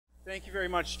Thank you very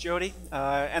much, Jody.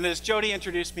 And as Jody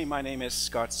introduced me, my name is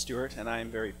Scott Stuart, and I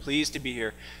am very pleased to be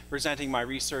here presenting my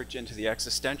research into the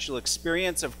existential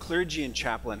experience of clergy and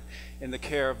chaplain in the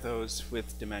care of those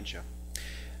with dementia.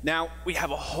 Now, we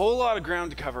have a whole lot of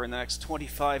ground to cover in the next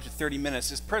 25 to 30 minutes.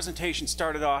 This presentation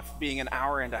started off being an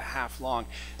hour and a half long,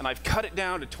 and I've cut it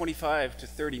down to 25 to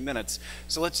 30 minutes.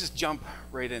 So let's just jump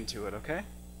right into it, okay?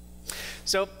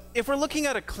 So if we're looking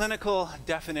at a clinical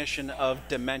definition of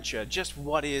dementia, just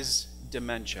what is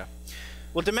dementia?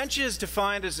 Well, dementia is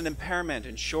defined as an impairment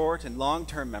in short and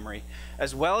long-term memory,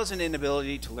 as well as an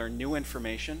inability to learn new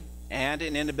information and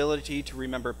an inability to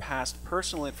remember past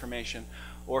personal information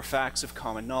or facts of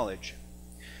common knowledge.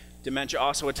 Dementia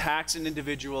also attacks an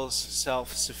individual's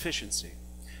self-sufficiency,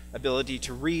 ability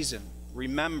to reason,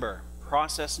 remember,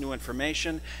 process new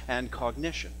information, and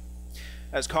cognition.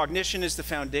 As cognition is the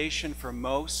foundation for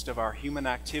most of our human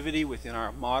activity within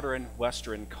our modern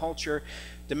Western culture,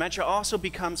 dementia also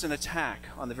becomes an attack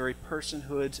on the very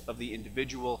personhood of the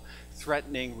individual,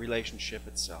 threatening relationship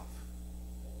itself.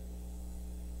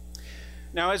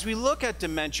 Now, as we look at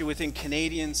dementia within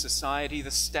Canadian society, the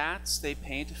stats, they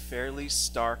paint a fairly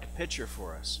stark picture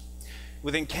for us.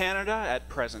 Within Canada, at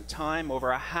present time,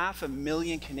 over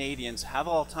 500,000 Canadians have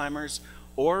Alzheimer's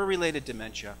or related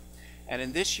dementia. And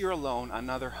in this year alone,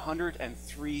 another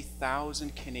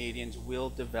 103,000 Canadians will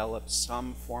develop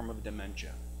some form of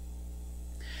dementia.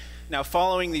 Now,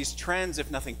 following these trends,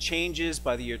 if nothing changes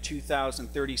by the year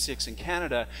 2036 in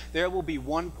Canada, there will be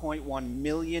 1.1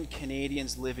 million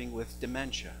Canadians living with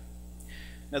dementia.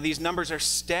 Now, these numbers are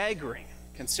staggering,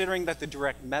 considering that the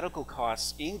direct medical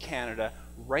costs in Canada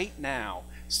right now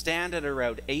stand at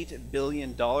around $8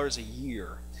 billion a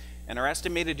year and are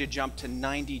estimated to jump to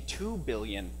 $92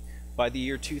 billion by the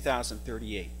year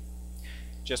 2038.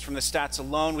 Just from the stats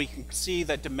alone, we can see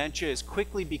that dementia is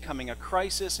quickly becoming a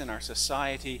crisis in our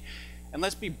society. And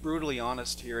let's be brutally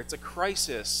honest here, it's a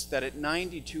crisis that at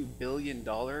 $92 billion,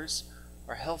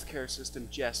 our healthcare system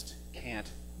just can't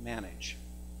manage.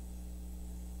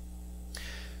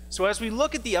 So as we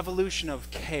look at the evolution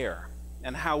of care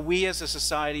and how we as a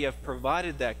society have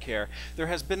provided that care, there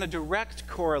has been a direct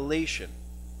correlation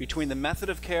between the method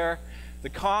of care, the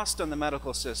cost on the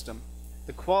medical system,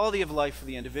 the quality of life for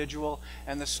the individual,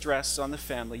 and the stress on the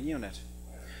family unit.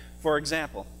 For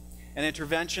example, an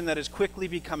intervention that is quickly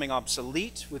becoming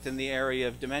obsolete within the area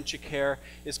of dementia care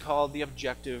is called the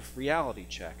objective reality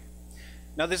check.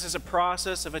 Now, this is a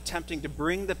process of attempting to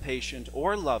bring the patient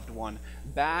or loved one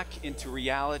back into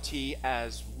reality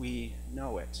as we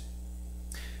know it.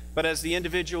 But as the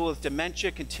individual with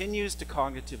dementia continues to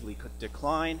cognitively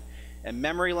decline, and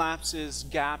memory lapses,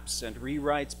 gaps, and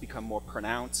rewrites become more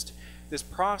pronounced, this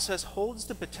process holds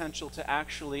the potential to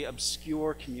actually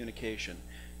obscure communication,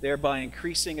 thereby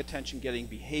increasing attention-getting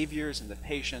behaviors in the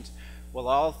patient, while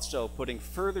also putting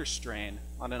further strain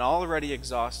on an already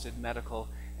exhausted medical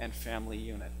and family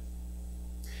unit.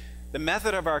 The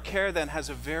method of our care then has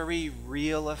a very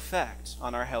real effect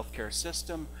on our healthcare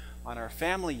system, on our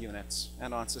family units,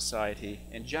 and on society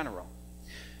in general.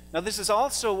 Now, this is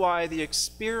also why the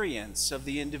experience of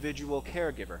the individual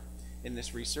caregiver in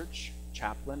this research,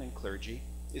 chaplain and clergy,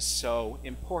 is so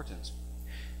important.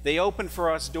 They open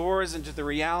for us doors into the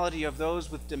reality of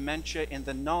those with dementia in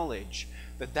the knowledge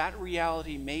that that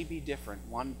reality may be different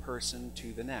one person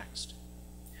to the next.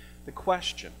 The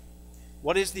question,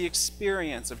 what is the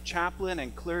experience of chaplain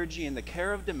and clergy in the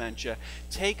care of dementia,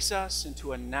 takes us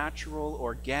into a natural,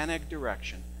 organic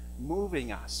direction,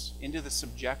 moving us into the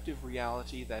subjective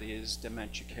reality that is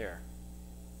dementia care.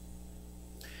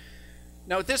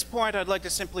 Now, at this point, I'd like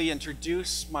to simply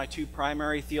introduce my two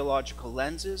primary theological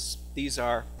lenses. These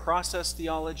are process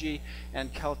theology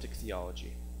and Celtic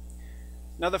theology.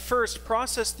 Now, the first,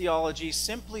 process theology,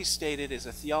 simply stated, is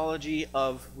a theology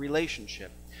of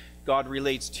relationship. God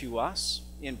relates to us,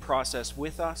 in process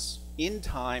with us, in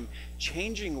time,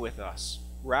 changing with us,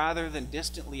 rather than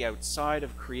distantly outside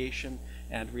of creation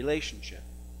and relationship.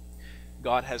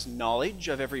 God has knowledge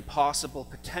of every possible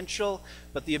potential,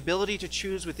 but the ability to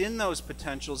choose within those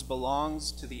potentials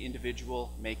belongs to the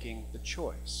individual making the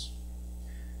choice.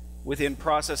 Within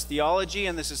process theology,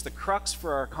 and this is the crux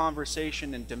for our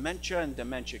conversation in dementia and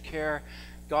dementia care,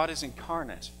 God is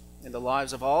incarnate in the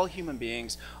lives of all human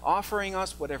beings, offering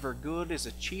us whatever good is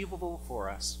achievable for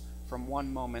us from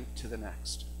one moment to the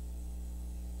next.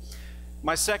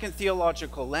 My second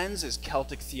theological lens is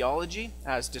Celtic theology,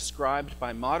 as described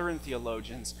by modern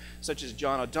theologians such as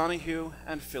John O'Donoghue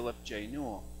and Philip J.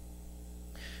 Newell.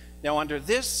 Now, under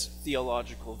this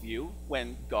theological view,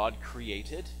 when God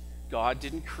created, God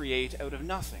didn't create out of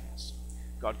nothingness.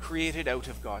 God created out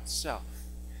of God's self.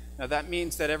 Now that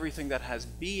means that everything that has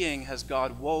being has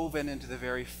God woven into the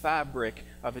very fabric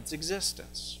of its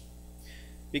existence.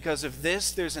 Because of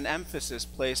this, there's an emphasis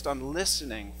placed on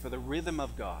listening for the rhythm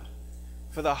of God,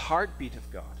 for the heartbeat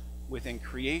of God within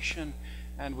creation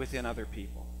and within other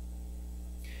people.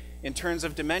 In terms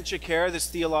of dementia care, this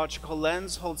theological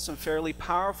lens holds some fairly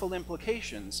powerful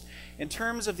implications in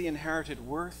terms of the inherited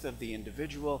worth of the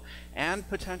individual and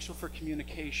potential for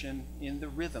communication in the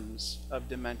rhythms of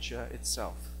dementia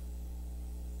itself.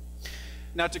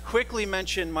 Now, to quickly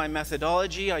mention my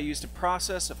methodology, I used a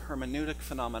process of hermeneutic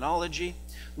phenomenology,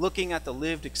 looking at the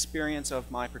lived experience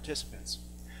of my participants.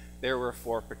 There were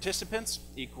 4 participants,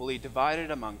 equally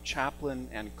divided among chaplain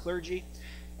and clergy,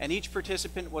 and each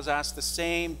participant was asked the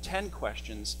same 10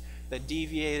 questions that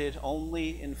deviated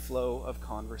only in flow of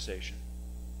conversation.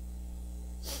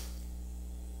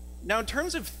 Now, in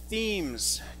terms of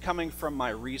themes coming from my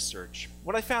research,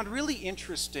 what I found really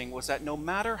interesting was that no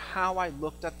matter how I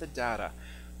looked at the data,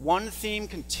 one theme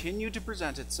continued to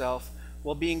present itself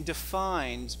while being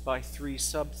defined by 3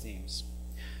 sub-themes.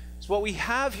 So what we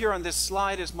have here on this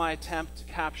slide is my attempt to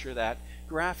capture that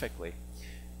graphically.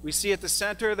 We see at the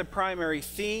center the primary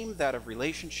theme, that of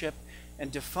relationship,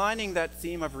 and defining that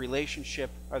theme of relationship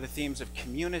are the themes of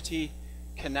community,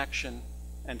 connection,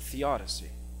 and theodicy.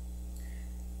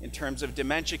 In terms of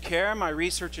dementia care, my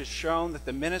research has shown that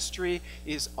the ministry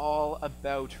is all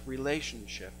about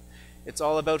relationship. It's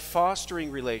all about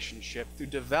fostering relationship through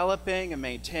developing and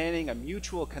maintaining a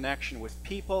mutual connection with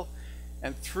people,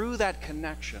 and through that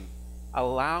connection,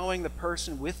 allowing the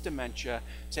person with dementia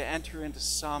to enter into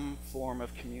some form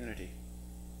of community.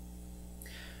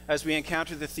 As we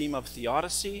encounter the theme of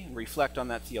theodicy and reflect on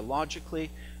that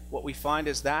theologically, what we find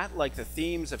is that, like the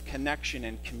themes of connection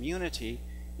and community,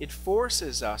 it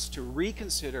forces us to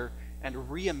reconsider and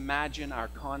reimagine our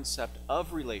concept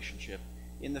of relationship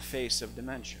in the face of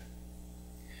dementia.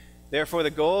 Therefore,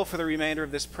 the goal for the remainder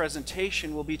of this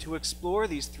presentation will be to explore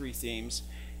these 3 themes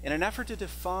in an effort to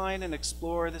define and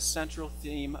explore the central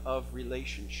theme of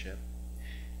relationship.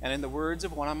 And in the words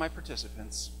of one of my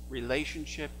participants,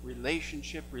 relationship,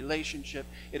 relationship, relationship.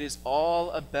 It is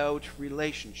all about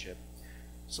relationship.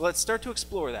 So let's start to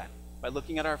explore that by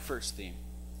looking at our first theme,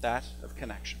 that of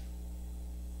connection.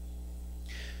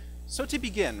 So to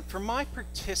begin, for my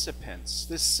participants,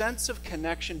 this sense of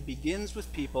connection begins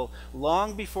with people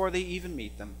long before they even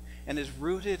meet them and is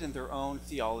rooted in their own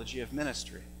theology of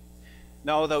ministry.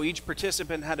 Now, although each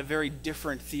participant had a very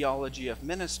different theology of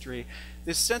ministry,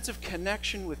 this sense of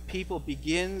connection with people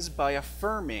begins by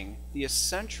affirming the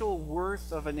essential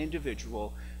worth of an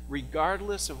individual,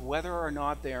 regardless of whether or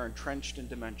not they are entrenched in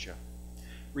dementia,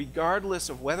 regardless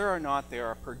of whether or not they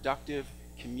are a productive,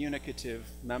 communicative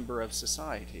member of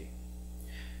society.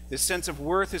 This sense of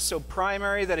worth is so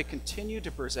primary that it continued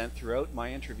to present throughout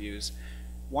my interviews.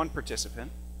 One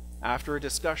participant, after a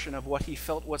discussion of what he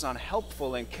felt was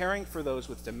unhelpful in caring for those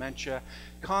with dementia,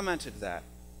 commented that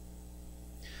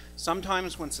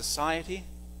sometimes when society,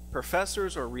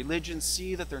 professors, or religion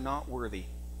see that they're not worthy,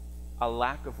 a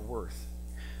lack of worth,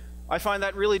 I find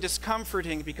that really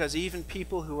discomforting, because even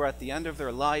people who are at the end of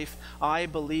their life, I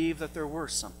believe that they're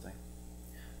worth something.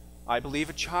 I believe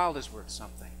a child is worth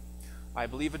something. I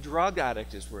believe a drug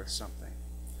addict is worth something.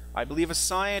 I believe a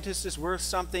scientist is worth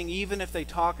something, even if they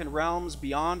talk in realms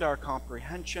beyond our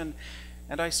comprehension.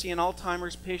 And I see an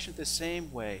Alzheimer's patient the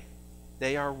same way.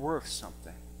 They are worth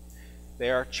something. They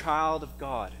are a child of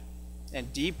God,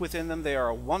 and deep within them they are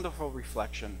a wonderful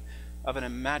reflection of an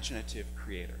imaginative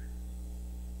Creator.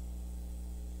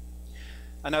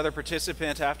 Another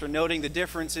participant, after noting the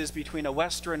differences between a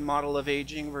Western model of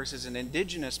aging versus an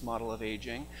indigenous model of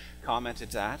aging,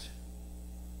 commented that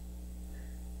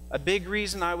a big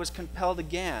reason I was compelled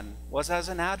again was as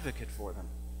an advocate for them,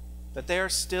 that they are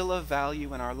still of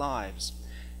value in our lives.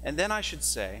 And then I should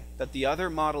say that the other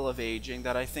model of aging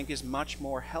that I think is much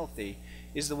more healthy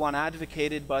is the one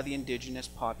advocated by the indigenous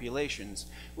populations,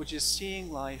 which is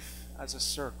seeing life as a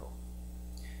circle.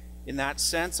 In that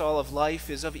sense, all of life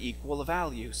is of equal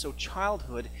value, so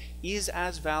childhood is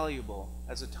as valuable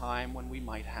as a time when we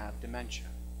might have dementia.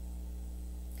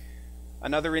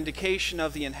 Another indication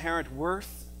of the inherent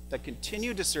worth that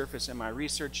continued to surface in my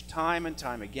research time and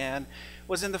time again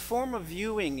was in the form of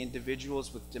viewing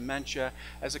individuals with dementia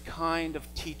as a kind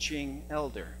of teaching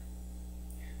elder,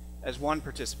 as one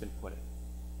participant put it.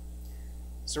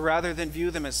 So rather than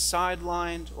view them as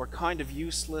sidelined or kind of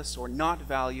useless or not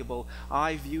valuable,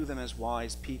 I view them as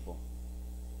wise people.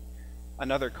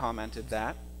 Another commented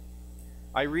that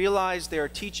I realize they are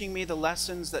teaching me the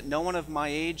lessons that no one of my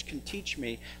age can teach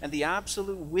me, and the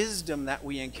absolute wisdom that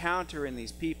we encounter in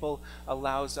these people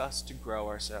allows us to grow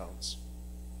ourselves.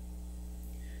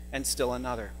 and still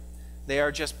another. They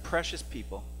are just precious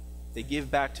people. They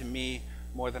give back to me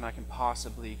more than I can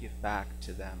possibly give back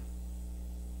to them.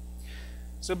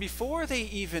 So before they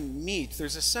even meet,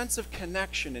 there's a sense of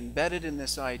connection embedded in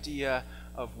this idea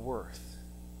of worth.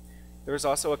 There's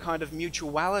also a kind of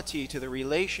mutuality to the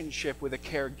relationship with a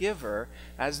caregiver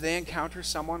as they encounter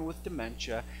someone with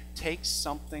dementia, takes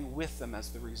something with them as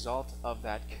the result of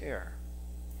that care.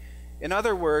 In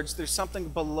other words, there's something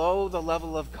below the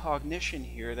level of cognition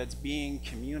here that's being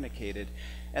communicated.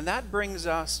 And that brings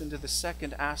us into the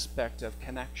second aspect of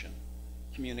connection,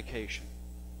 communication.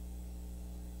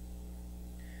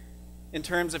 In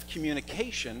terms of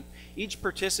communication, each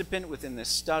participant within this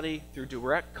study, through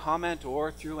direct comment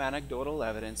or through anecdotal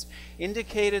evidence,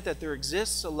 indicated that there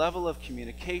exists a level of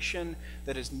communication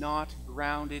that is not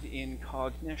grounded in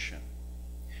cognition.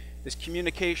 This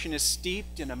communication is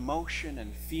steeped in emotion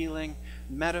and feeling,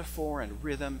 metaphor and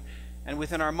rhythm, and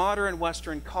within our modern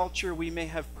Western culture, we may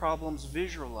have problems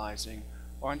visualizing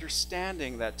or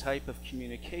understanding that type of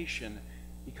communication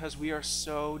because we are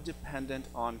so dependent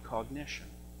on cognition.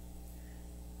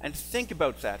 And think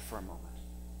about that for a moment.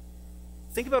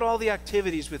 Think about all the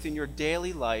activities within your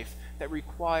daily life that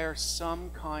require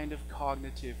some kind of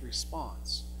cognitive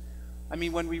response. I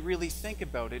mean, when we really think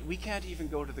about it, we can't even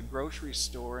go to the grocery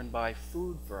store and buy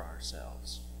food for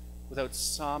ourselves without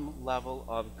some level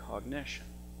of cognition.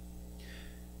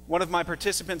 One of my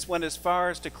participants went as far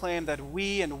as to claim that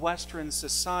we in Western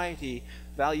society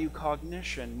value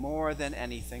cognition more than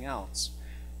anything else.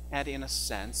 And in a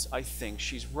sense, I think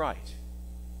she's right.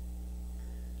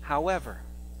 However,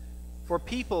 for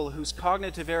people whose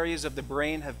cognitive areas of the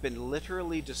brain have been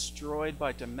literally destroyed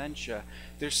by dementia,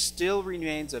 there still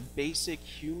remains a basic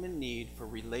human need for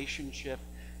relationship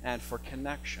and for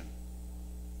connection,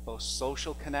 both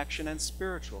social connection and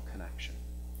spiritual connection.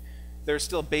 There are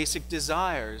still basic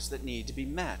desires that need to be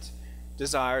met,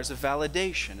 desires of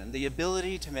validation and the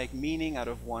ability to make meaning out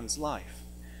of one's life.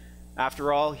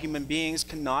 After all, human beings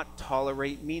cannot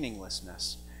tolerate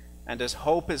meaninglessness. And as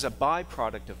hope is a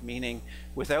byproduct of meaning,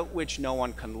 without which no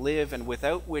one can live and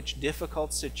without which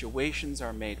difficult situations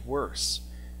are made worse,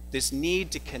 this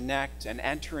need to connect and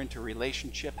enter into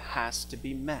relationship has to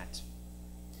be met.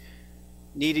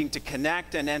 Needing to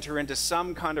connect and enter into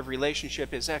some kind of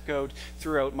relationship is echoed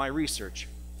throughout my research.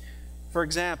 For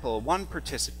example, one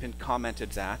participant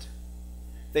commented that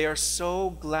they are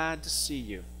so glad to see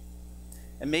you.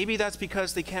 And maybe that's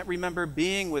because they can't remember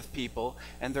being with people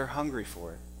and they're hungry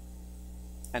for it.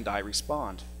 And I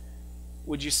respond,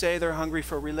 would you say they're hungry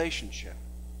for relationship?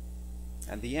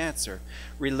 And the answer,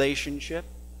 relationship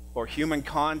or human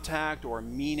contact or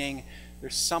meaning,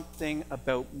 there's something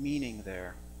about meaning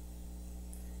there.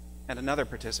 And another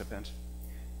participant,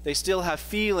 they still have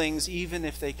feelings even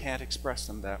if they can't express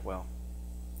them that well.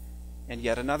 And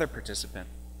yet another participant,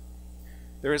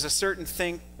 there is a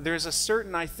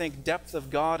certain, I think, depth of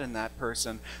God in that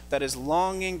person that is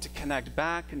longing to connect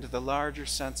back into the larger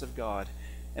sense of God.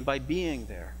 And by being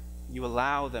there, you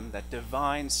allow them that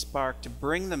divine spark to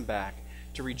bring them back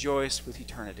to rejoice with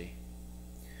eternity.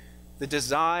 The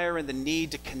desire and the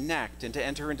need to connect and to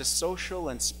enter into social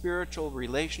and spiritual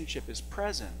relationship is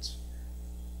present,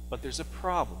 but there's a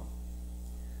problem.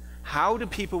 How do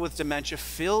people with dementia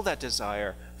fill that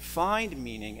desire, find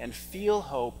meaning, and feel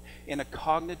hope in a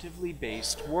cognitively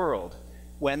based world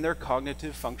when their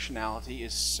cognitive functionality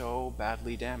is so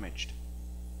badly damaged?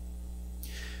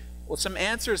 Well, some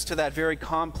answers to that very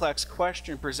complex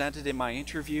question presented in my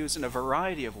interviews in a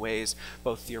variety of ways,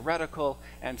 both theoretical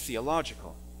and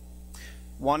theological.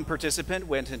 One participant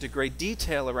went into great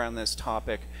detail around this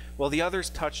topic, while the others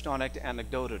touched on it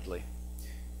anecdotally.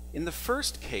 In the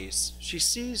first case, she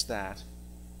sees that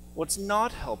what's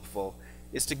not helpful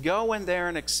is to go in there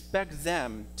and expect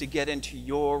them to get into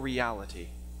your reality,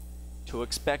 to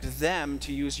expect them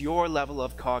to use your level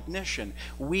of cognition.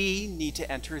 We need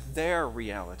to enter their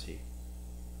reality.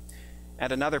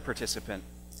 And another participant,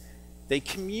 they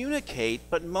communicate,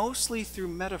 but mostly through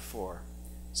metaphor.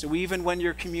 So even when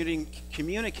you're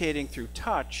communicating through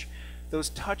touch, those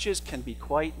touches can be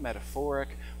quite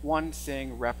metaphoric, one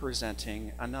thing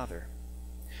representing another.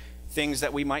 Things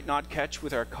that we might not catch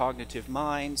with our cognitive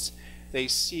minds, they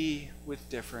see with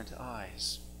different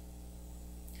eyes.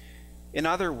 In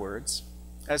other words,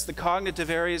 as the cognitive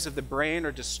areas of the brain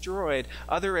are destroyed,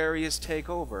 other areas take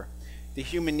over. The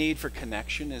human need for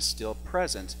connection is still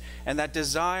present, and that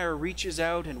desire reaches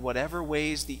out in whatever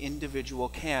ways the individual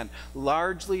can,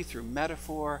 largely through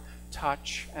metaphor,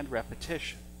 touch, and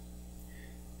repetition.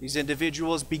 These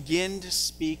individuals begin to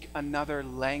speak another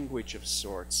language of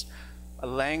sorts, a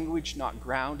language not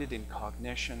grounded in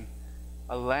cognition,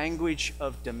 a language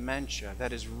of dementia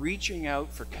that is reaching out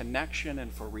for connection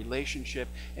and for relationship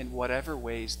in whatever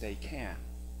ways they can.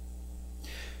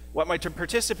 What my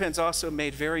participants also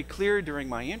made very clear during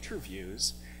my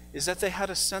interviews is that they had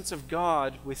a sense of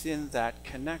God within that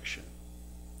connection.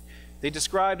 They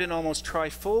described an almost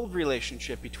trifold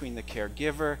relationship between the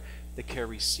caregiver, the care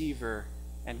receiver,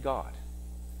 and God.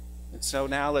 And so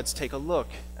now let's take a look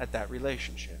at that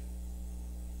relationship.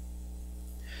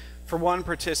 For one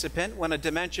participant, when a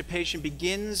dementia patient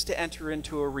begins to enter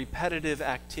into a repetitive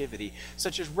activity,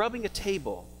 such as rubbing a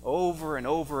table over and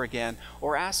over again,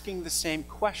 or asking the same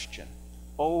question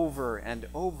over and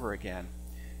over again,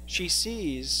 she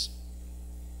sees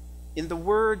in the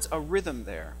words a rhythm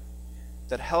there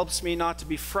that helps me not to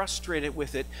be frustrated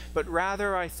with it, but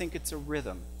rather I think it's a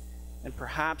rhythm. And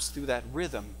perhaps through that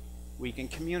rhythm, we can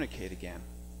communicate again.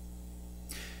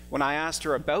 When I asked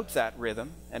her about that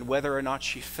rhythm and whether or not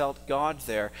she felt God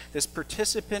there, this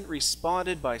participant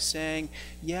responded by saying,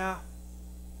 "Yeah,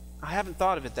 I haven't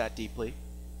thought of it that deeply,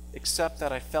 except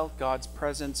that I felt God's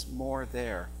presence more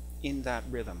there in that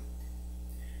rhythm."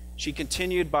 She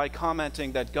continued by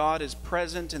commenting that God is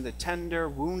present in the tender,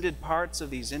 wounded parts of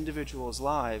these individuals'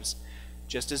 lives,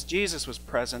 just as Jesus was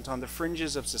present on the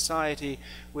fringes of society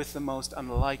with the most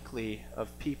unlikely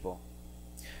of people.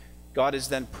 God is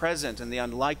then present in the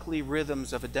unlikely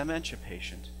rhythms of a dementia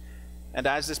patient. And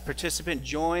as this participant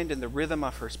joined in the rhythm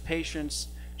of her patients,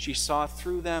 she saw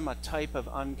through them a type of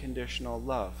unconditional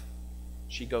love.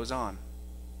 She goes on.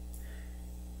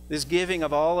 This giving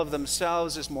of all of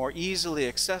themselves is more easily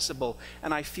accessible,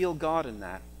 and I feel God in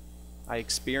that. I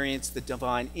experience the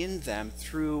divine in them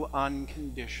through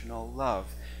unconditional love.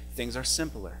 Things are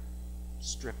simpler,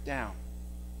 stripped down.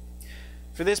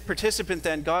 For this participant,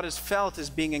 then, God is felt as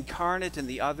being incarnate in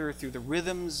the other through the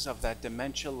rhythms of that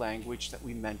dementia language that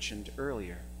we mentioned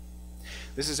earlier.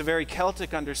 This is a very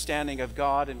Celtic understanding of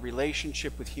God in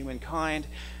relationship with humankind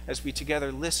as we together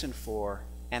listen for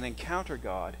and encounter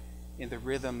God in the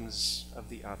rhythms of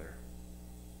the other.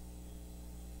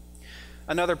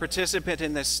 Another participant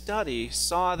in this study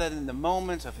saw that in the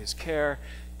moment of his care,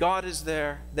 God is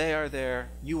there, they are there,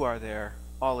 you are there,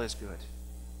 all is good.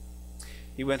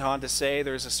 He went on to say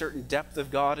there is a certain depth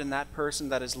of God in that person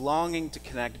that is longing to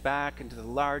connect back into the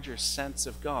larger sense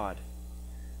of God.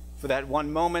 For that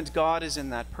one moment, God is in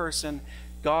that person,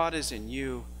 God is in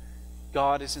you,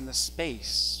 God is in the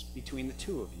space between the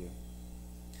two of you.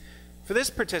 For this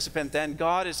participant, then,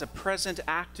 God is a present,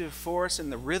 active force in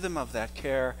the rhythm of that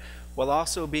care, while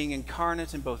also being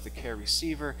incarnate in both the care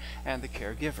receiver and the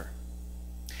caregiver.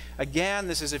 Again,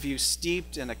 this is a view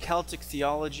steeped in a Celtic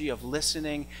theology of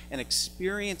listening and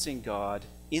experiencing God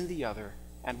in the other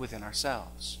and within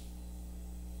ourselves.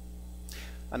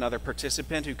 Another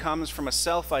participant who comes from a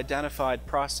self-identified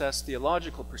process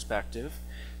theological perspective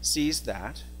sees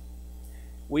that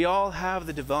we all have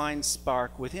the divine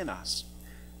spark within us.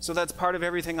 So that's part of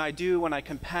everything I do when I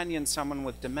companion someone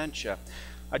with dementia.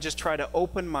 I just try to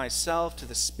open myself to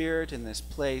the Spirit in this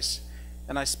place,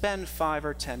 and I spend 5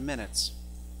 or 10 minutes.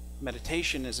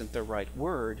 Meditation isn't the right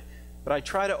word, but I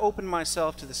try to open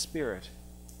myself to the Spirit,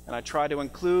 and I try to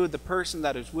include the person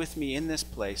that is with me in this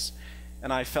place,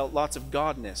 and I felt lots of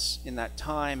Godness in that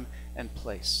time and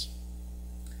place.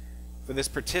 For this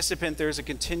participant, there's a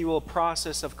continual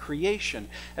process of creation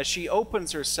as she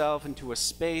opens herself into a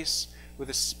space where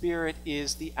the Spirit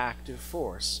is the active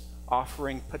force,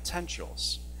 offering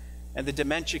potentials. And the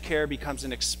dementia care becomes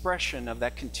an expression of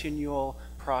that continual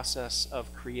process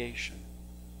of creation.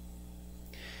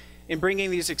 In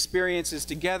bringing these experiences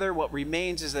together, what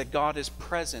remains is that God is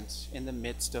present in the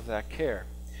midst of that care.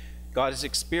 God is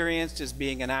experienced as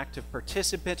being an active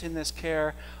participant in this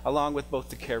care, along with both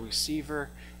the care receiver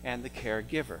and the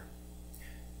caregiver.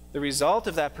 The result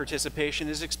of that participation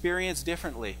is experienced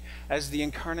differently as the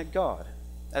incarnate God,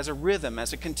 as a rhythm,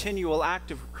 as a continual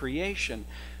act of creation.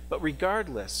 But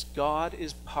regardless, God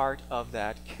is part of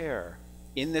that care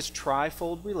in this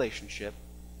trifold relationship,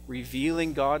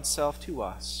 revealing God's self to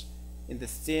us in the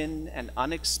thin and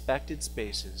unexpected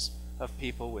spaces of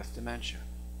people with dementia.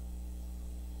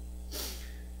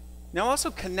 Now,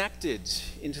 also connected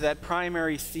into that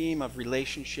primary theme of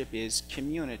relationship is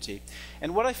community.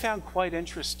 And what I found quite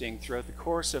interesting throughout the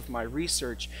course of my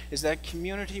research is that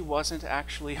community wasn't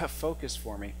actually a focus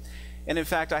for me. And in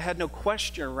fact, I had no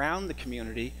question around the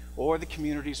community or the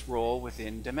community's role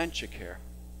within dementia care.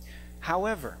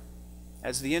 However,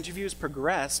 as the interviews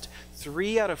progressed,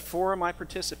 3 out of 4 of my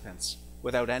participants,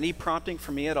 without any prompting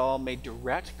from me at all, made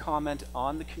direct comment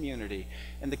on the community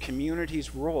and the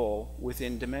community's role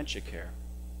within dementia care.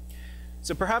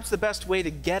 So perhaps the best way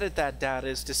to get at that data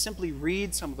is to simply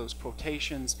read some of those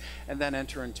quotations and then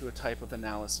enter into a type of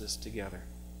analysis together.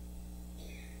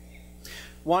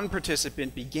 One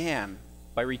participant began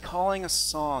by recalling a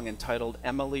song entitled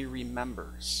 "Emily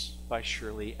Remembers" by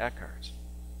Shirley Eckart.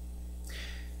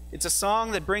 It's a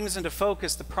song that brings into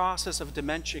focus the process of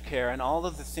dementia care and all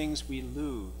of the things we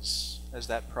lose as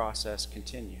that process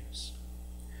continues.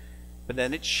 But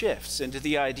then it shifts into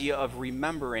the idea of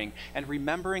remembering, and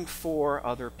remembering for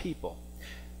other people.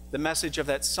 The message of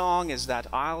that song is that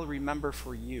I'll remember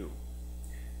for you.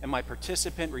 And my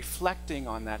participant, reflecting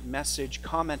on that message,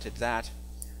 commented that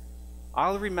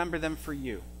I'll remember them for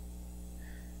you.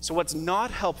 So what's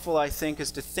not helpful, I think,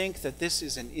 is to think that this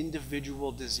is an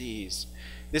individual disease.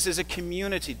 This is a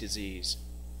community disease.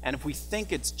 And if we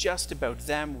think it's just about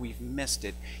them, we've missed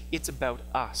it. It's about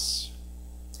us.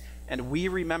 And we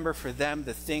remember for them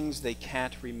the things they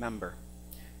can't remember.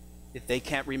 If they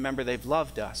can't remember they've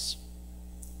loved us,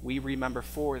 we remember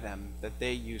for them that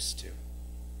they used to.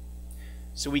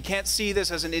 So we can't see this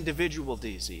as an individual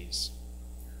disease.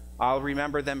 I'll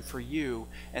remember them for you,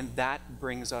 and that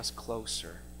brings us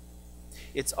closer.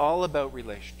 It's all about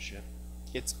relationship.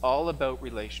 It's all about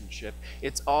relationship.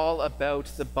 It's all about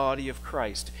the body of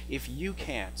Christ. If you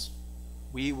can't,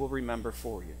 we will remember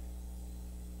for you.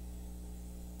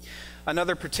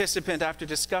 Another participant, after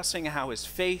discussing how his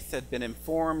faith had been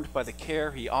informed by the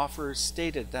care he offers,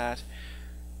 stated that,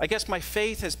 I guess my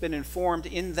faith has been informed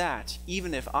in that,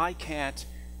 even if I can't,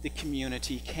 the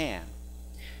community can.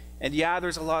 And yeah,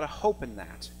 there's a lot of hope in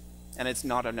that. And it's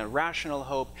not an irrational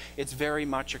hope, it's very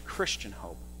much a Christian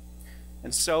hope.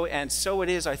 And so it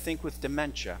is, I think, with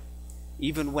dementia.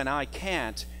 Even when I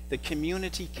can't, the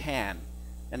community can,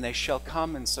 and they shall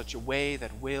come in such a way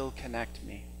that will connect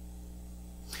me.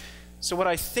 So what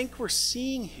I think we're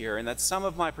seeing here, and that some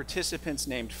of my participants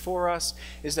named for us,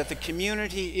 is that the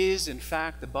community is, in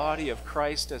fact, the body of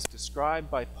Christ as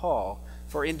described by Paul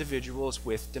for individuals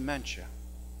with dementia.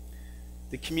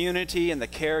 The community and the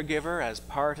caregiver, as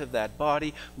part of that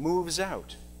body, moves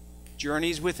out,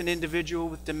 journeys with an individual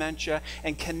with dementia,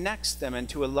 and connects them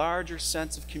into a larger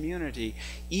sense of community,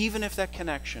 even if that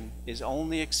connection is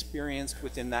only experienced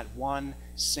within that one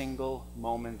single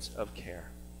moment of care.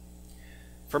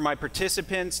 For my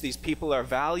participants, these people are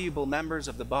valuable members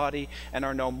of the body and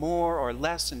are no more or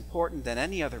less important than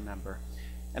any other member.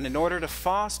 And in order to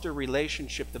foster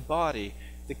relationship, the body,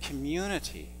 the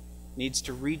community, needs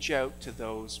to reach out to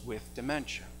those with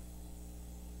dementia.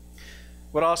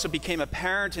 What also became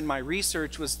apparent in my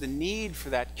research was the need for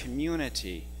that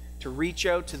community to reach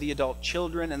out to the adult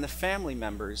children and the family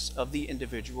members of the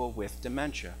individual with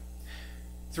dementia.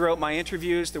 Throughout my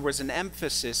interviews, there was an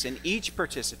emphasis in each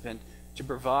participant to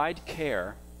provide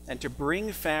care and to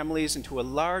bring families into a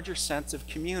larger sense of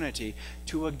community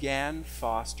to again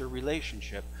foster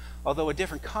relationship, although a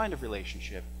different kind of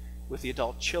relationship with the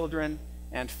adult children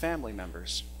and family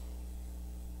members.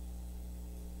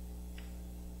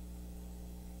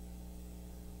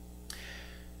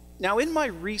 Now, in my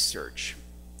research,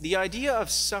 the idea of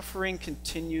suffering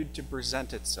continued to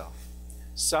present itself.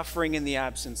 Suffering in the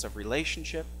absence of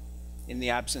relationship, in the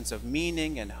absence of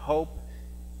meaning and hope,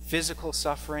 physical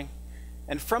suffering.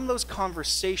 And from those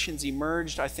conversations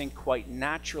emerged, I think quite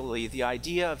naturally, the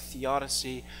idea of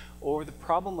theodicy, or the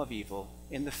problem of evil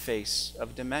in the face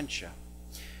of dementia.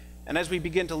 And as we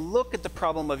begin to look at the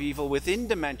problem of evil within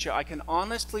dementia, I can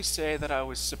honestly say that I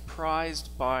was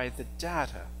surprised by the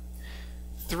data.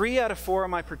 3 out of 4 of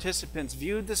my participants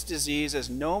viewed this disease as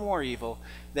no more evil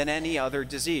than any other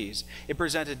disease. It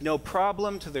presented no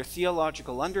problem to their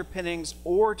theological underpinnings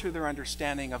or to their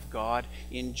understanding of God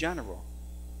in general.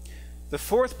 The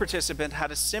 4th participant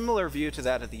had a similar view to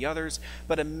that of the others,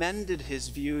 but amended his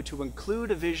view to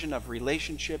include a vision of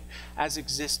relationship as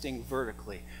existing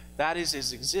vertically. That is,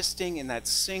 as existing in that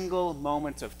single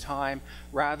moment of time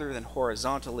rather than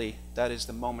horizontally, that is,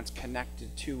 the moments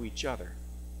connected to each other.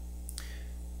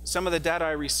 Some of the data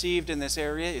I received in this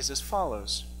area is as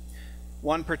follows.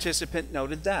 One participant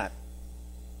noted that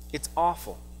it's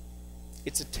awful.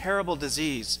 It's a terrible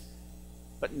disease,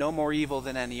 but no more evil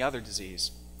than any other disease.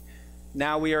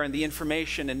 Now we are in the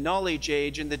information and knowledge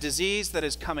age, and the disease that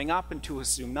is coming up into a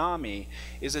tsunami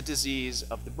is a disease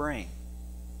of the brain.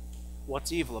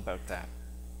 What's evil about that?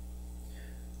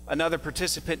 Another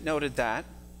participant noted that,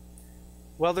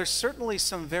 well, there's certainly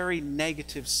some very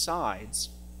negative sides.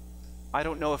 I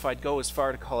don't know if I'd go as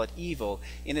far to call it evil,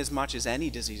 in as much as any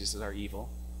diseases are evil.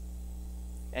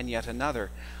 And yet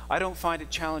another, I don't find it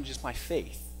challenges my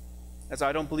faith, as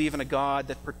I don't believe in a God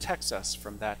that protects us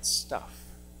from that stuff.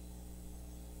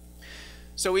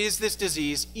 So is this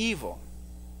disease evil?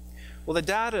 Well, the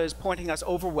data is pointing us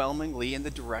overwhelmingly in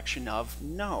the direction of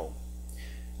no.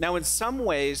 Now, in some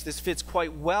ways, this fits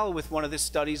quite well with one of this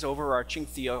study's overarching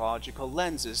theological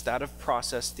lenses, that of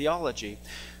process theology.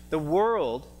 The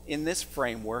world, in this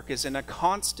framework, is in a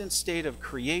constant state of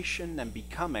creation and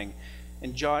becoming,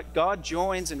 and God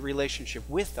joins in relationship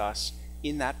with us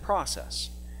in that process,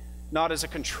 not as a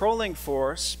controlling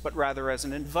force, but rather as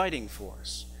an inviting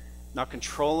force, not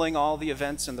controlling all the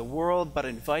events in the world, but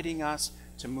inviting us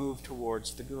to move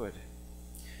towards the good.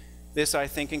 This, I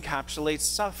think, encapsulates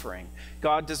suffering.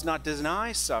 God does not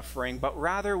deny suffering, but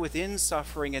rather within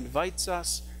suffering invites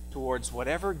us towards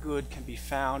whatever good can be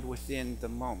found within the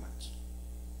moment.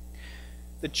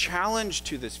 The challenge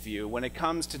to this view when it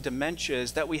comes to dementia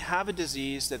is that we have a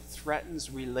disease that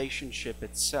threatens relationship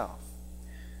itself.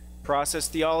 Process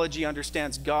theology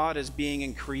understands God as being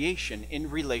in creation, in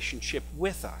relationship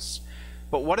with us.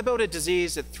 But what about a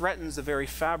disease that threatens the very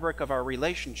fabric of our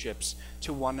relationships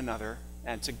to one another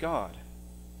and to God?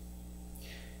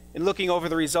 In looking over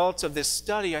the results of this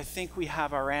study, I think we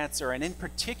have our answer, and in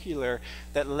particular,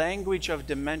 that language of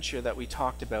dementia that we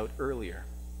talked about earlier.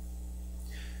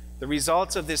 The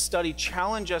results of this study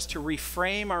challenge us to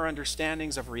reframe our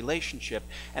understandings of relationship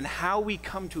and how we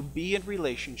come to be in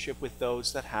relationship with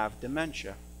those that have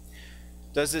dementia.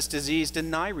 Does this disease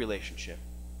deny relationship?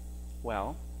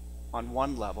 Well, on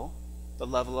one level, the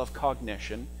level of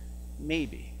cognition,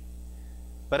 maybe.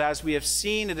 But as we have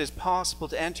seen, it is possible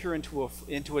to enter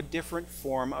into a different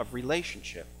form of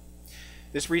relationship.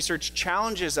 This research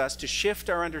challenges us to shift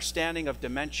our understanding of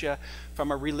dementia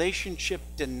from a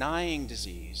relationship-denying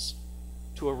disease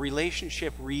to a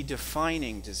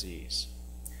relationship-redefining disease.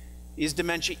 Is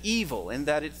dementia evil in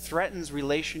that it threatens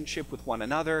relationship with one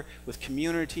another, with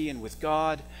community, and with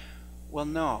God? Well,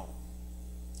 no.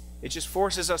 It just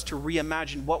forces us to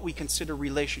reimagine what we consider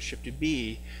relationship to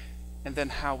be and then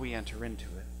how we enter into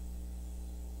it.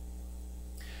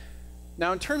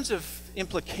 Now, in terms of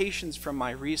implications from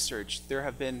my research, there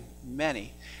have been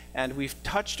many, and we've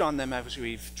touched on them as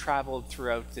we've traveled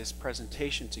throughout this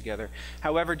presentation together.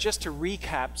 However, just to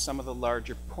recap some of the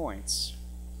larger points,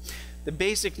 the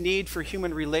basic need for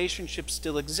human relationships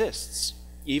still exists,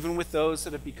 even with those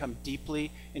that have become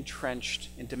deeply entrenched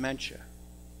in dementia.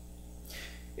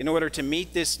 In order to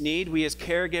meet this need, we as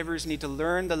caregivers need to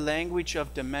learn the language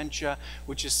of dementia,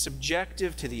 which is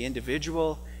subjective to the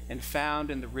individual and found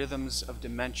in the rhythms of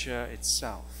dementia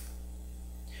itself.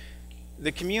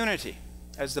 The community,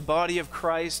 as the body of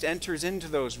Christ, enters into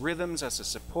those rhythms as a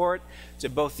support to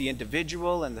both the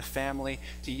individual and the family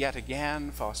to yet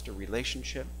again foster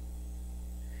relationship.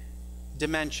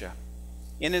 Dementia,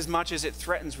 inasmuch as it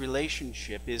threatens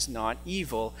relationship, is not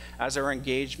evil, as our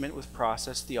engagement with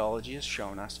process theology has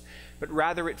shown us, but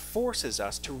rather it forces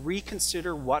us to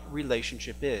reconsider what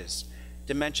relationship is.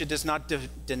 Dementia does not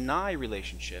deny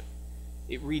relationship,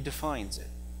 it redefines it.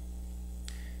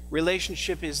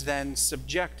 Relationship is then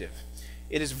subjective.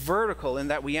 It is vertical in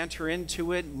that we enter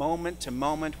into it moment to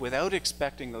moment without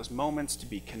expecting those moments to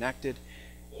be connected.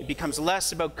 It becomes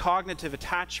less about cognitive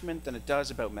attachment than it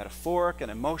does about metaphoric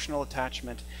and emotional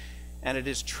attachment, and it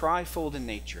is trifold in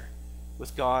nature,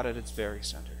 with God at its very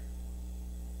center.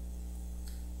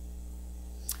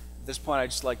 At this point,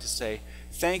 I'd just like to say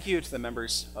thank you to the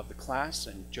members of the class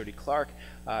and Jody Clark.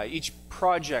 Each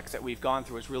project that we've gone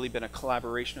through has really been a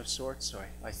collaboration of sorts, so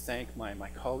I thank my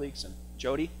colleagues and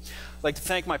Jody. I'd like to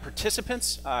thank my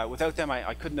participants. Without them,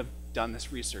 I couldn't have done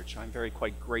this research. I'm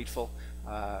quite grateful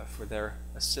for their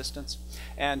assistance,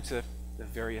 and to the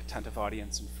very attentive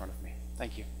audience in front of me.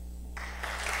 Thank you.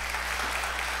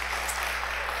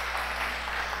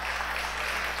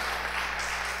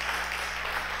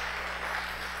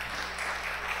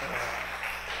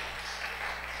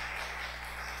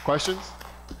 Questions?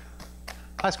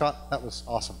 Hi, Scott. That was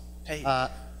awesome. Hey.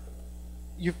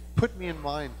 You've put me in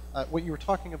mind what you were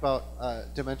talking about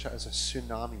dementia as a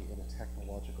tsunami in a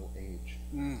technological age.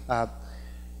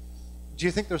 Do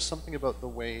you think there's something about the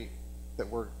way that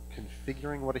we're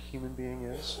configuring what a human being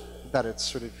is, that it's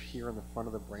sort of here in the front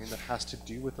of the brain, that has to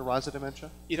do with the rise of dementia?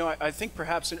 You know, I think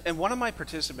perhaps, and one of my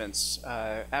participants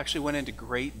actually went into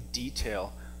great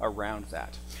detail around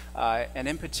that. And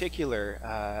in particular,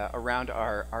 around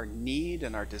our need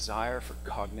and our desire for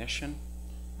cognition,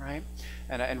 right?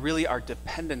 And really our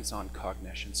dependence on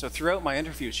cognition. So throughout my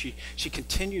interviews, she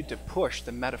continued to push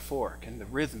the metaphoric and the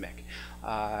rhythmic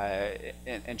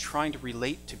and trying to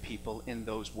relate to people in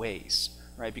those ways,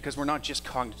 right? Because we're not just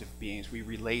cognitive beings, we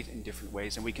relate in different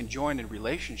ways, and we can join in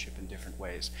relationship in different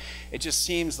ways. It just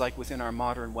seems like within our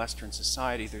modern Western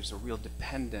society, there's a real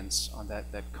dependence on that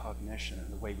cognition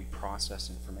and the way we process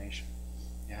information.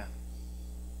 Yeah.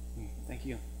 Thank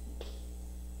you.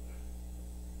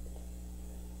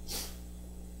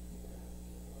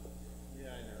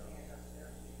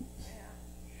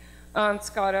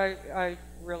 Scott, I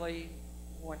really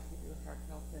want to give you a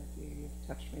heartfelt thank you. You've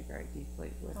touched me very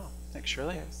deeply with Thanks,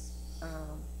 Shirley. this.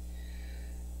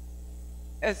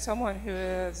 As someone who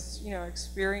has,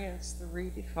 experienced the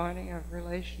redefining of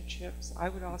relationships, I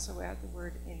would also add the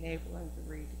word enabling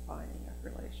the redefining of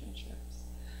relationships.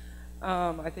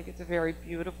 I think it's a very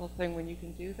beautiful thing when you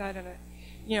can do that, and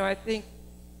I think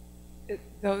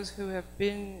those who have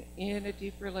been in a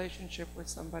deep relationship with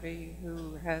somebody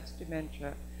who has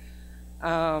dementia,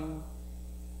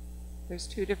 there's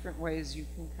two different ways you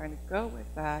can kind of go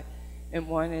with that. And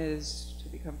one is to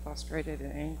become frustrated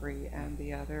and angry, and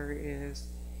the other is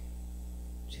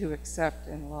to accept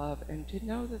and love and to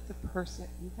know that the person,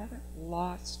 you haven't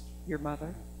lost your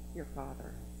mother, your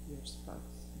father, your spouse.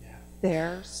 Yeah.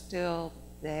 They're still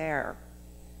there.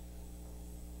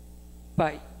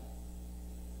 But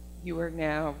you are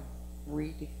now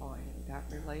redefining that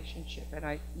relationship.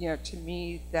 And to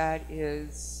me, that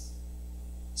is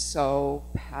so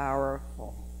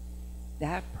powerful.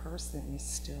 That person is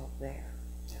still there.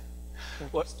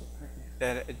 Well,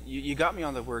 you got me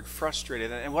on the word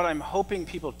frustrated, and what I'm hoping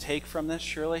people take from this,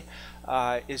 Shirley,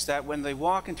 is that when they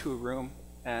walk into a room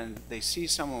and they see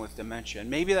someone with dementia,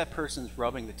 and maybe that person's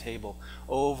rubbing the table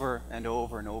over and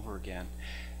over and over again,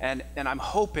 and I'm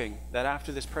hoping that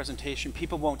after this presentation,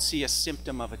 people won't see a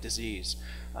symptom of a disease,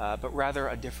 but rather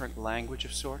a different language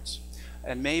of sorts.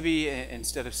 And maybe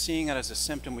instead of seeing it as a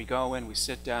symptom, we go in, we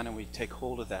sit down, and we take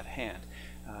hold of that hand.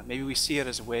 Maybe we see it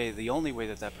as a way, the only way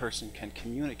that that person can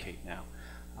communicate now.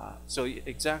 So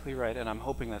exactly right, and I'm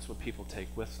hoping that's what people take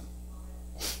with them.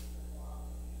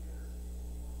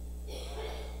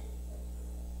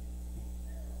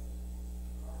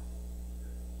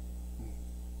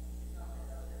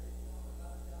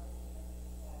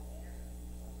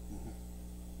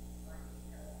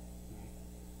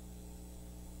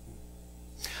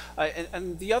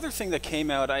 And the other thing that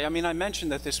came out, I mean, I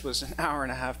mentioned that this was an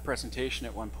hour-and-a-half presentation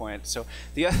at one point. So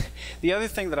the other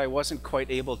thing that I wasn't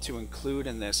quite able to include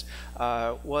in this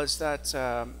was that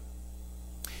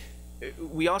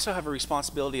we also have a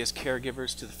responsibility as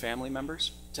caregivers to the family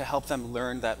members to help them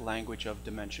learn that language of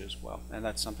dementia as well. And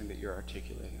that's something that you're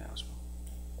articulating now as well.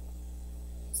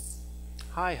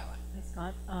 Hi, Helen. Hi,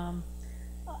 Scott.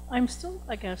 I'm still,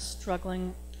 I guess,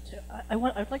 struggling.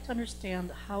 I'd like to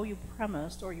understand how you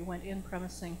premised, or you went in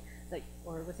premising that,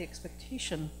 or with the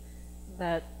expectation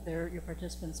that your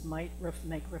participants might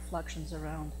make reflections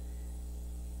around.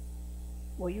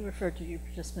 Well, you referred to your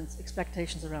participants'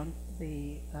 expectations around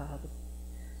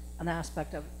an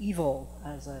aspect of evil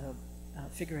as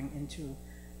figuring into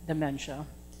dementia.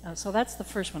 So that's the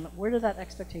first one. Where did that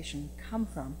expectation come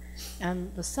from?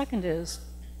 And the second is,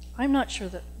 I'm not sure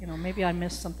that, maybe I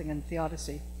missed something in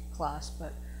theodicy class,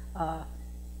 but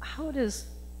how does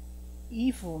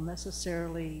evil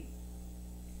necessarily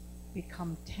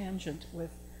become tangent with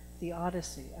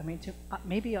theodicy? I mean,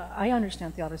 maybe I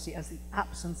understand theodicy as the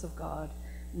absence of God,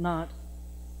 not,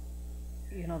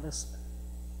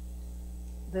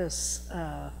 this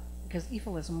because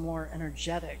evil is more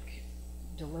energetic,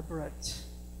 deliberate.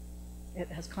 It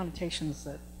has connotations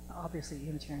that obviously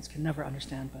Unitarians can never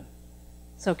understand. But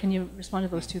so, can you respond to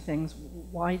those two things?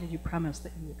 Why did you premise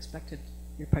that you expected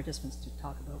your participants to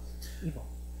talk about evil?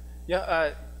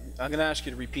 Yeah, I'm going to ask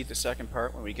you to repeat the second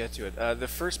part when we get to it. The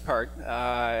first part,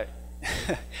 I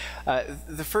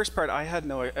had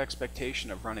no expectation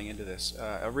of running into this.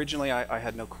 Originally, I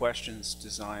had no questions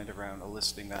designed around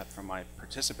eliciting that from my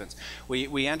participants.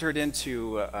 We entered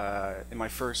into, in my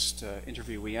first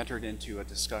interview, we entered into a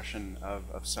discussion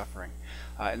of suffering.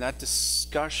 And that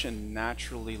discussion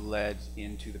naturally led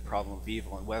into the problem of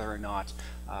evil and whether or not,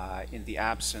 in the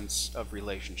absence of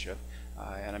relationship,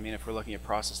 and I mean, if we're looking at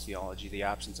process theology, the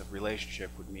absence of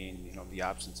relationship would mean, the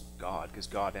absence of God, because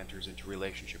God enters into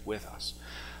relationship with us.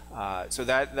 So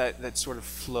that sort of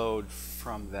flowed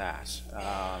from that,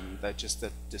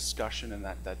 that discussion and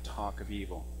that talk of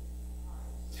evil.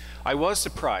 I was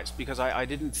surprised because I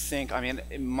didn't think, I mean,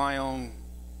 in my own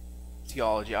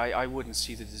theology, I wouldn't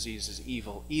see the disease as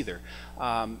evil either.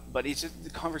 But the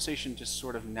conversation just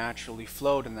sort of naturally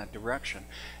flowed in that direction.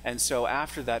 And so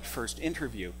after that first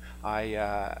interview,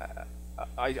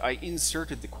 I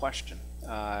inserted the question,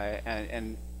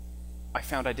 and I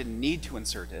found I didn't need to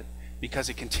insert it because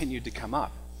it continued to come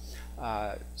up.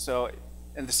 And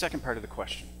the second part of the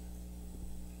question.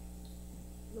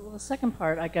 Well, the second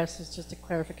part, I guess, is just a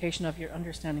clarification of your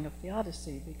understanding of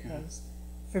theodicy, because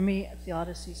for me,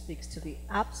 theodicy speaks to the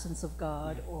absence of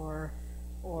God, or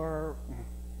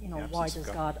why does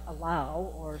God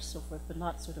allow, or so forth, but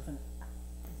not sort of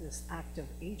this active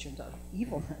agent of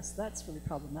evilness, that's really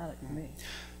problematic for me.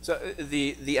 So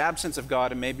the absence of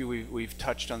God, and maybe we've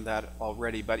touched on that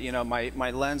already, but you know,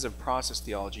 my lens of process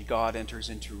theology, God enters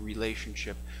into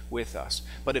relationship with us.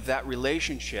 But if that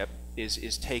relationship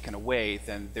is taken away,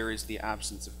 then there is the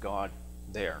absence of God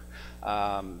there.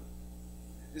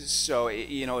 So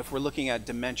you know, if we're looking at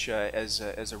dementia as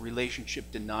a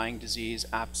relationship denying disease,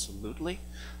 absolutely.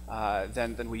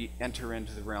 Then we enter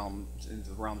into the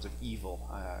realms of evil,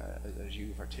 as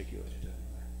you've articulated it.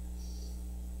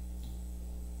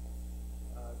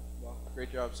 Well,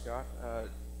 great job, Scott.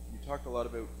 You talked a lot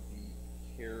about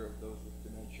the care of those with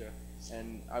dementia,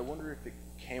 and I wonder if it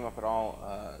came up at all,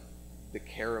 the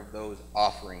care of those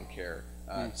offering care,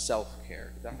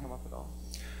 self-care. Did that come up at all?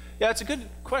 Yeah, it's a good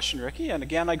question, Ricky. And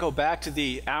again, I go back to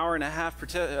the hour-and-a-half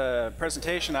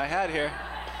presentation I had here.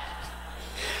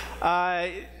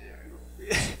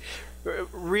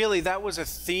 Really, that was a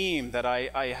theme that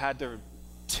I had to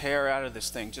tear out of this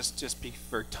thing, just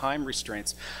for time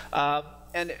restraints.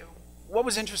 And what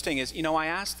was interesting is, you know, I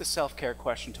asked the self-care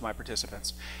question to my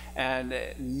participants, and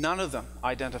none of them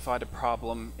identified a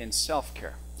problem in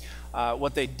self-care.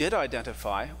 What they did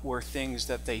identify were things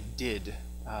that they did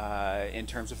in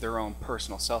terms of their own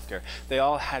personal self-care. They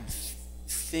all had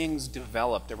things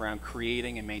developed around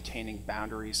creating and maintaining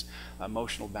boundaries,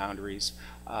 emotional boundaries.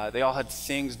 They all had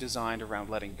things designed around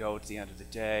letting go at the end of the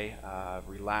day,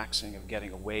 relaxing, of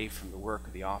getting away from the work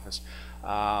or the office.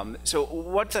 So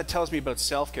what that tells me about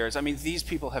self-care is, I mean, these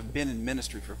people have been in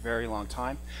ministry for a very long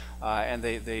time, and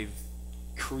they've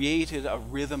created a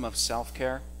rhythm of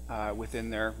self-care within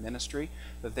their ministry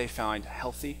that they find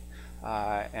healthy,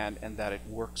 and that it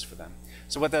works for them.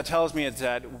 So what that tells me is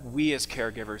that we as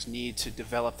caregivers need to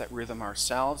develop that rhythm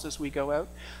ourselves as we go out,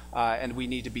 and we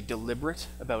need to be deliberate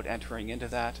about entering into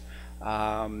that,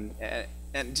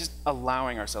 and just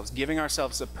allowing ourselves, giving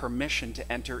ourselves the permission to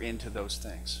enter into those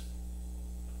things.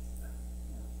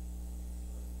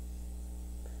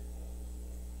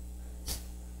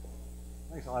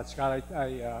 Thanks a lot, Scott.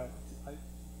 I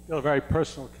feel a very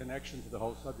personal connection to the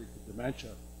whole subject of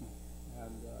dementia,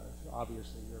 and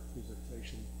obviously your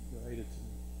presentation related to me.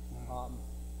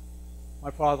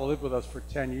 My father lived with us for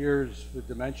 10 years with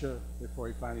dementia before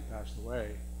he finally passed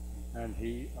away, and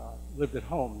he lived at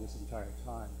home this entire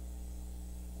time.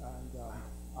 And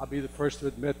I'll be the first to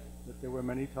admit that there were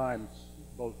many times,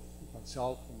 both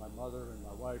myself and my mother and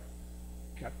my wife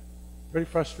got pretty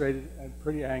frustrated and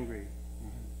pretty angry.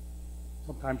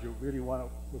 Sometimes you really want to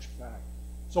push back.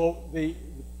 So the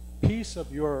piece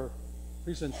of your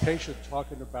presentation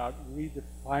talking about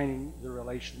redefining the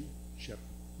relationship,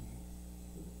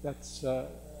 that's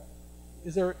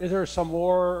is there some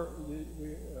more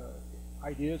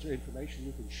ideas or information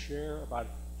you can share about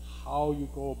how you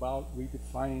go about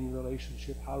redefining the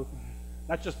relationship, how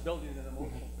not just building an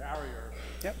emotional barrier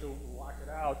to lock it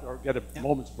out or get a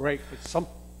moment's break, but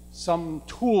some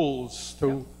tools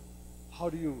to how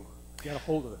do you get a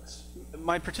hold of this?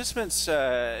 My participants,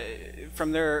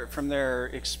 from their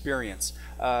experience,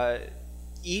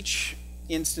 each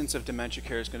instance of dementia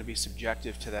care is going to be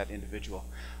subjective to that individual.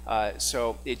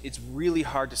 So it's really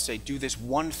hard to say, do this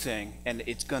one thing and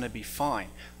it's going to be fine,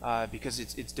 because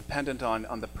it's dependent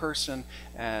on the person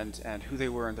and who they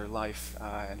were in their life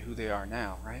and who they are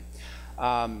now, right?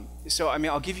 So, I mean,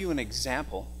 I'll give you an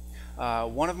example.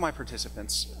 One of my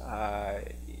participants,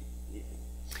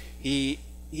 he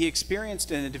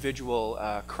experienced an individual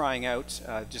crying out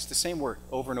just the same word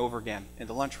over and over again in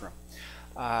the lunchroom.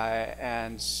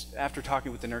 And after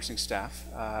talking with the nursing staff,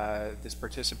 this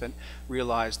participant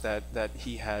realized that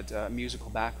he had a musical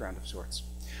background of sorts.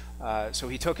 So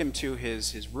he took him to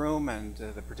his room, and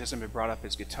the participant brought up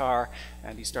his guitar,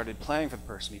 and he started playing for the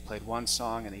person. He played one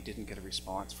song, and he didn't get a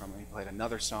response from him. He played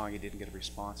another song, he didn't get a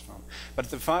response from him.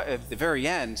 But at the very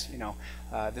end, you know,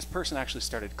 this person actually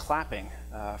started clapping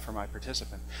for my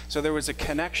participant. So there was a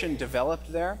connection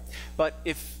developed there. But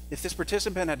if this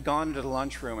participant had gone into the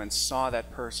lunchroom and saw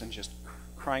that person just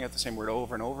crying out the same word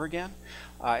over and over again,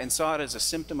 and saw it as a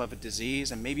symptom of a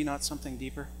disease and maybe not something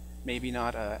deeper, maybe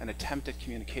not an attempt at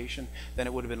communication, then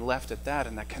it would have been left at that,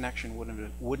 and that connection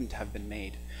wouldn't have been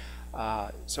made.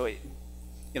 So, you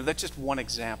know, that's just one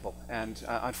example, and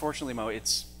unfortunately, Mo,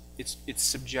 it's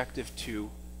subjective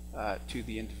to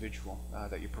the individual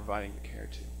that you're providing the care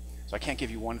to. So I can't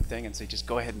give you one thing and say just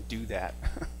go ahead and do that.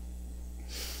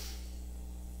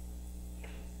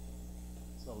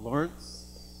 So Lawrence.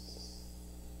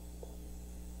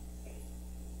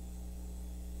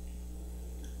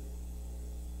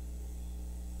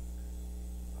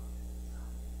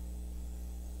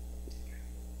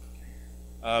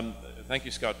 Thank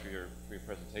you, Scott, for your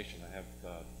presentation. I have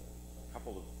a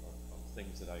couple of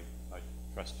things that I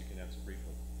trust you can answer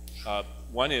briefly.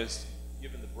 One is,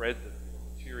 given the breadth of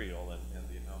your material and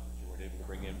the amount that you weren't able to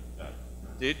bring in,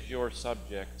 did your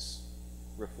subjects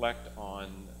reflect on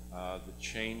the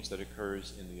change that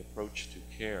occurs in the approach to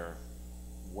care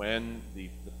when the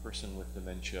person with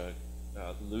dementia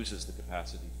loses the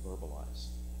capacity to verbalize?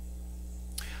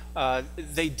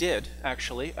 They did,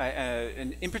 actually.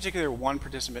 And in particular, one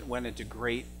participant went into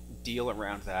great deal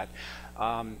around that.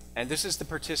 And this is the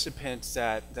participant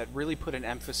that really put an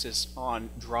emphasis on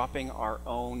dropping our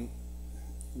own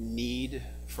need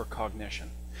for cognition.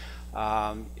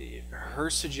 Her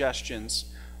suggestions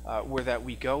were that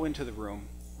we go into the room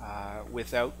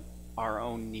without our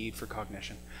own need for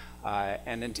cognition,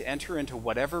 and then to enter into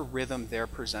whatever rhythm they're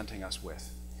presenting us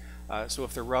with. So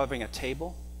if they're rubbing a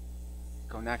table,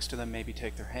 go next to them, maybe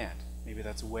take their hand. Maybe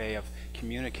that's a way of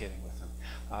communicating with them.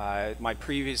 My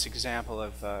previous example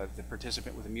of the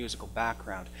participant with a musical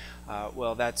background,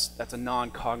 well, that's a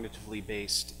non-cognitively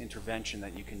based intervention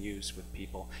that you can use with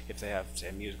people if they have, say,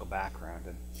 a musical background.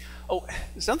 And oh,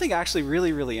 something actually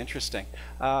really, really interesting.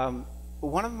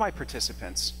 One of my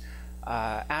participants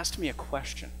asked me a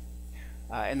question.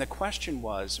 And the question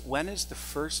was, when is the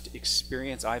first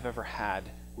experience I've ever had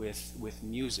with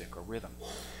music or rhythm?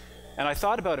 And I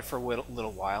thought about it for a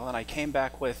little while, and I came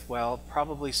back with, well,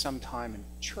 probably sometime in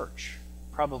church,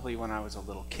 probably when I was a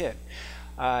little kid.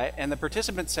 And the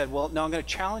participant said, well, no, I'm going to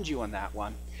challenge you on that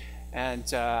one,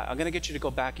 and I'm going to get you to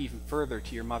go back even further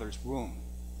to your mother's womb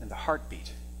and the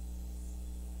heartbeat,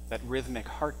 that rhythmic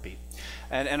heartbeat.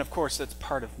 And of course, that's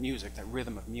part of music, that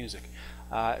rhythm of music.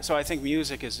 So I think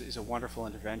music is a wonderful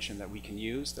intervention that we can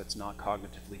use that's not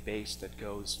cognitively based, that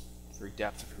goes through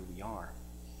depth of who we are.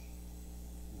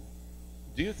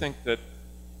 Do you think that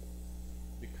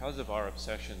because of our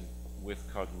obsession with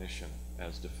cognition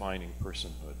as defining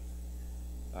personhood,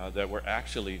 that we're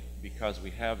actually, because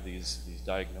we have these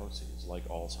diagnoses like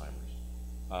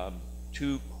Alzheimer's,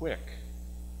 too quick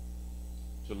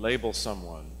to label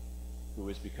someone who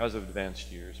is, because of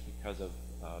advanced years, because of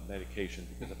medication,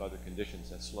 because of other conditions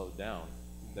that slowed down,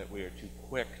 that we are too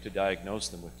quick to diagnose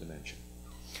them with dementia?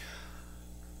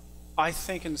 I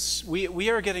think we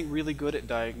are getting really good at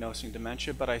diagnosing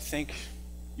dementia, but I think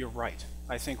you're right.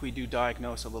 I think we do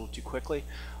diagnose a little too quickly.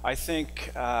 I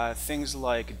think things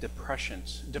like depression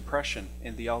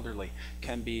in the elderly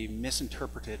can be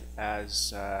misinterpreted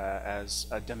as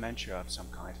a dementia of some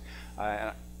kind.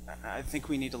 I think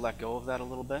we need to let go of that a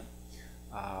little bit,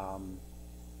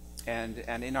 and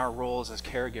in our roles as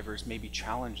caregivers, maybe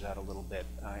challenge that a little bit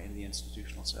in the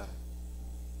institutional setting.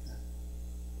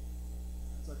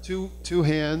 Two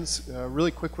hands. Really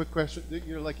quick question.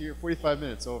 You're 45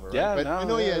 minutes over, right? Yeah, but no, I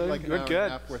know you had like an we're hour good. and a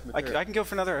half worth of material. I can go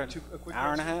for another quick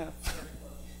hour and a questions.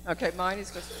 half. Okay, mine is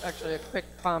just actually a quick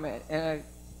comment, and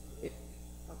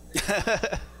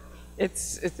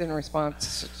it's in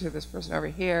response to this person over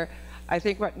here. I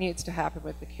think what needs to happen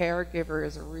with the caregiver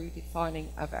is a redefining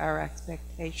of our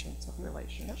expectations of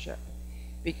relationship,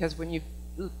 because when you've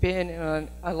been in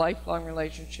a lifelong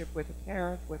relationship with a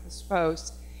parent, with a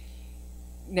spouse,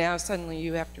 now suddenly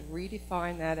you have to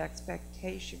redefine that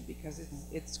expectation, because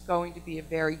it's going to be a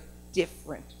very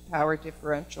different power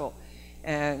differential,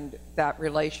 and that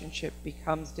relationship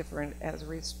becomes different as a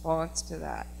response to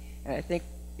that. And I think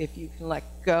if you can let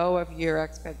go of your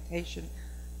expectation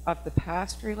of the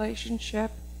past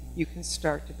relationship, you can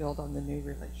start to build on the new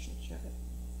relationship.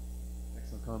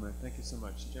 Excellent comment. Thank you so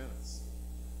much, Janice.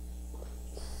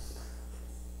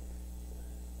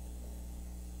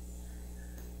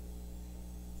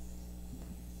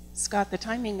 Scott, the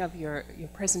timing of your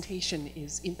presentation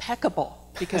is impeccable,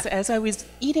 because as I was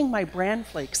eating my bran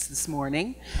flakes this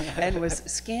morning and was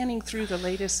scanning through the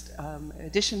latest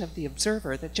edition of The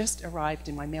Observer that just arrived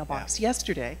in my mailbox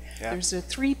yesterday, there's a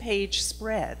 3-page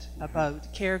spread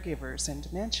about caregivers and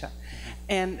dementia.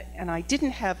 And I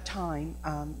didn't have time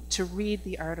to read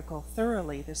the article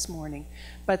thoroughly this morning,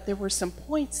 but there were some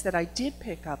points that I did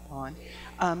pick up on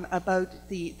about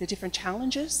the different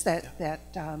challenges that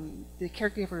the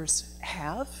caregivers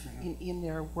have in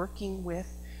their working with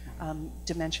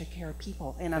dementia care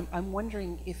people. And I'm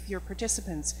wondering if your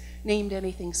participants named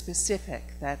anything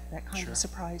specific that kind of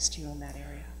surprised you in that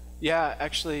area. Yeah,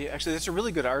 actually, it's a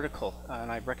really good article,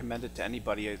 and I recommend it to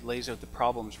anybody. It lays out the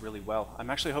problems really well.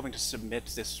 I'm actually hoping to submit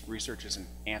this research as an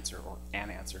answer.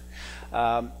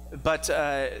 But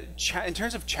in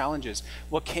terms of challenges,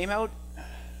 what came out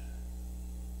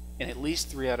in at least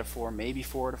 3 out of 4, maybe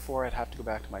 4 out of 4, I'd have to go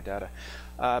back to my data.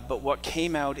 But what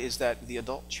came out is that the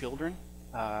adult children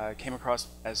came across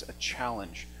as a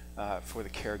challenge for the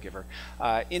caregiver,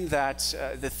 in that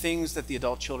the things that the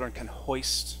adult children can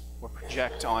hoist or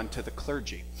project onto the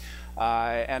clergy.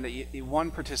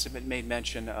 One participant made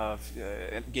mention of,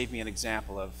 gave me an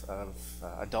example of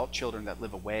adult children that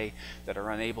live away, that are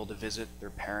unable to visit their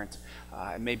parent,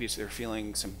 and maybe they're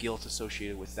feeling some guilt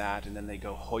associated with that, and then they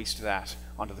go hoist that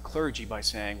onto the clergy by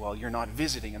saying, well, you're not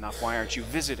visiting enough, why aren't you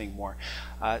visiting more?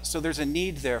 So there's a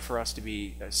need there for us to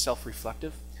be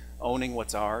self-reflective, owning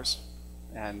what's ours,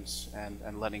 and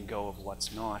letting go of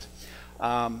what's not.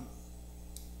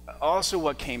 Also,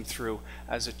 what came through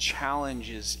as a challenge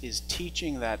is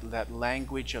teaching that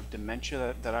language of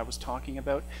dementia that I was talking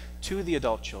about to the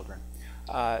adult children.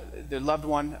 The loved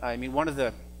one, I mean, one of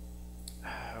the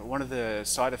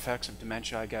side effects of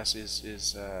dementia, I guess,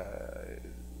 is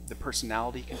the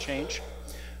personality can change.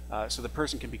 So the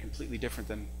person can be completely different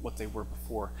than what they were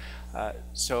before.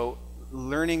 So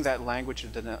learning that language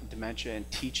of dementia and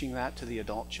teaching that to the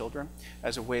adult children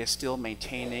as a way of still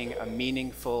maintaining a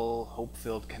meaningful,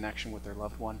 hope-filled connection with their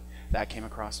loved one, that came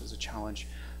across as a challenge.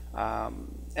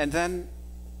 And then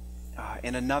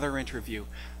in another interview,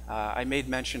 I made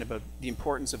mention about the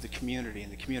importance of the community,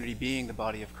 and the community being the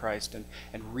body of Christ,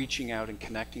 and reaching out and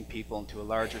connecting people into a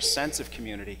larger sense of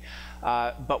community.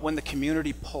 But when the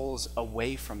community pulls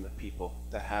away from the people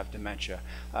that have dementia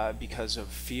because of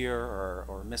fear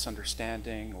or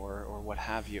misunderstanding or what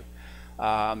have you,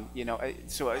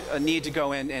 so a need to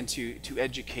go in and to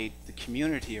educate the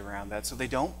community around that so they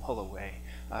don't pull away,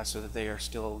 so that they are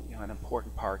still an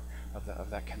important part of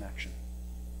that connection.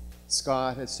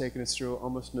 Scott has taken us through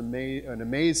almost an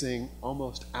amazing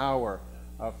almost hour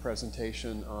of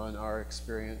presentation on our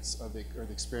experience of the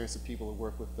experience of people who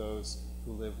work with those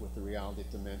who live with the reality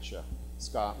of dementia.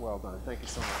 Scott, well done. Thank you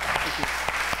so much. Thank you.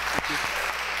 Thank you.